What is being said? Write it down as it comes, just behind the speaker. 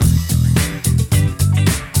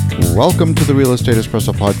Welcome to the Real Estate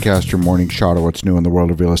Espresso Podcast, your morning shot of what's new in the world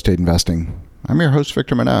of real estate investing. I'm your host,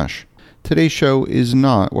 Victor Menashe. Today's show is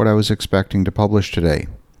not what I was expecting to publish today.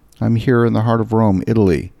 I'm here in the heart of Rome,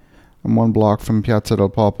 Italy. I'm one block from Piazza del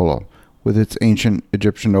Popolo, with its ancient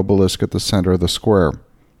Egyptian obelisk at the center of the square.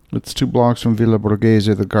 It's 2 blocks from Villa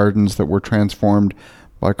Borghese, the gardens that were transformed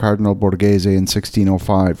by Cardinal Borghese in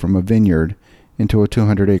 1605 from a vineyard into a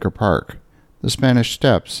 200-acre park. The Spanish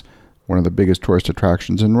Steps, one of the biggest tourist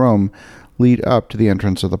attractions in Rome, lead up to the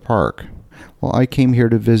entrance of the park. Well, I came here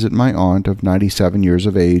to visit my aunt of 97 years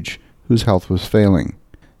of age, whose health was failing.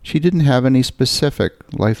 She didn't have any specific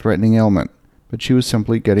life-threatening ailment, but she was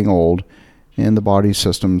simply getting old, and the body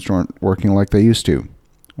systems weren't working like they used to.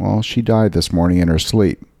 Well, she died this morning in her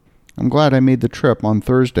sleep. I'm glad I made the trip on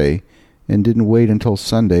Thursday and didn't wait until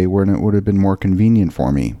Sunday when it would have been more convenient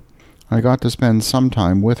for me. I got to spend some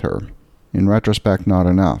time with her. In retrospect, not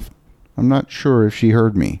enough. I'm not sure if she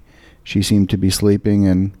heard me. She seemed to be sleeping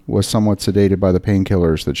and was somewhat sedated by the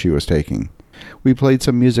painkillers that she was taking. We played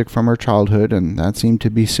some music from her childhood, and that seemed to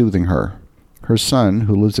be soothing her. Her son,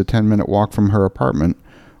 who lives a 10-minute walk from her apartment,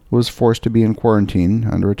 was forced to be in quarantine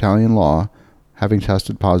under Italian law, having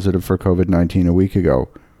tested positive for COVID-19 a week ago.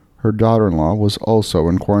 Her daughter-in-law was also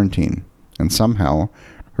in quarantine, and somehow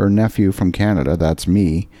her nephew from Canada, that's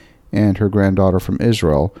me, and her granddaughter from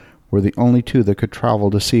Israel were the only 2 that could travel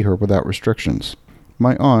to see her without restrictions.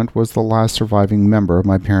 My aunt was the last surviving member of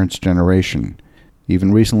my parents' generation.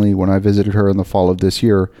 Even recently, when I visited her in the fall of this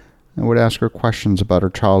year, I would ask her questions about her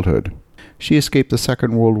childhood. She escaped the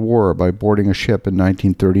Second World War by boarding a ship in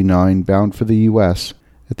 1939 bound for the U.S.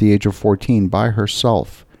 at the age of 14 by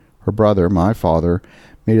herself. Her brother, my father,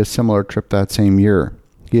 made a similar trip that same year.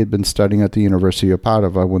 He had been studying at the University of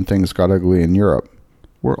Padova when things got ugly in Europe.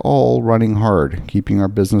 We're all running hard, keeping our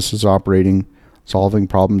businesses operating, solving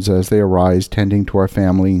problems as they arise, tending to our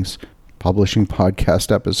families, publishing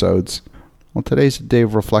podcast episodes. Well, today's a day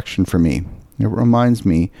of reflection for me. It reminds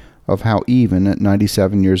me of how even at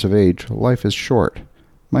 97 years of age, life is short.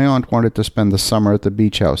 My aunt wanted to spend the summer at the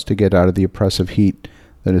beach house to get out of the oppressive heat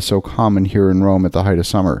that is so common here in Rome at the height of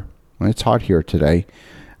summer. It's hot here today,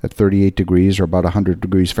 at 38 degrees or about 100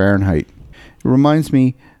 degrees Fahrenheit. It reminds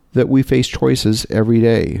me that we face choices every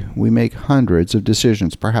day. We make hundreds of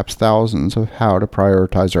decisions, perhaps thousands, of how to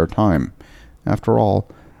prioritize our time. After all,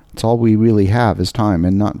 it's all we really have is time,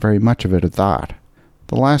 and not very much of it at that.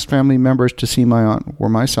 The last family members to see my aunt were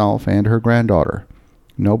myself and her granddaughter.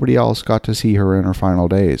 Nobody else got to see her in her final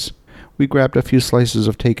days. We grabbed a few slices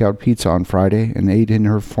of takeout pizza on Friday and ate in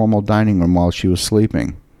her formal dining room while she was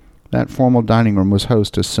sleeping. That formal dining room was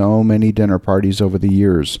host to so many dinner parties over the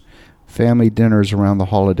years. Family dinners around the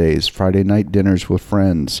holidays, Friday night dinners with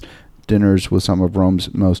friends, dinners with some of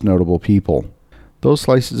Rome's most notable people. Those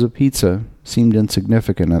slices of pizza seemed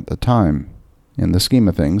insignificant at the time. In the scheme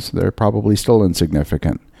of things, they're probably still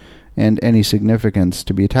insignificant, and any significance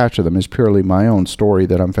to be attached to them is purely my own story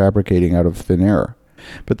that I'm fabricating out of thin air.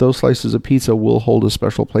 But those slices of pizza will hold a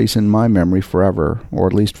special place in my memory forever, or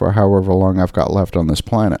at least for however long I've got left on this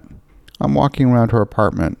planet. I'm walking around her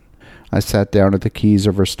apartment. I sat down at the keys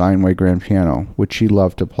of her Steinway grand piano, which she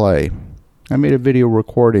loved to play. I made a video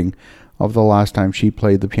recording of the last time she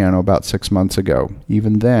played the piano about 6 months ago.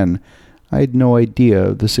 Even then, I had no idea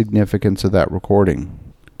of the significance of that recording.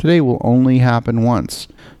 Today will only happen once,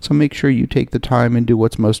 so make sure you take the time and do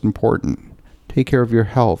what's most important. Take care of your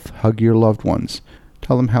health, hug your loved ones,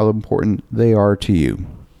 tell them how important they are to you.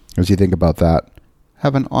 As you think about that,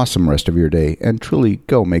 have an awesome rest of your day, and truly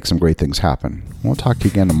go make some great things happen. We'll talk to you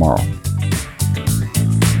again tomorrow.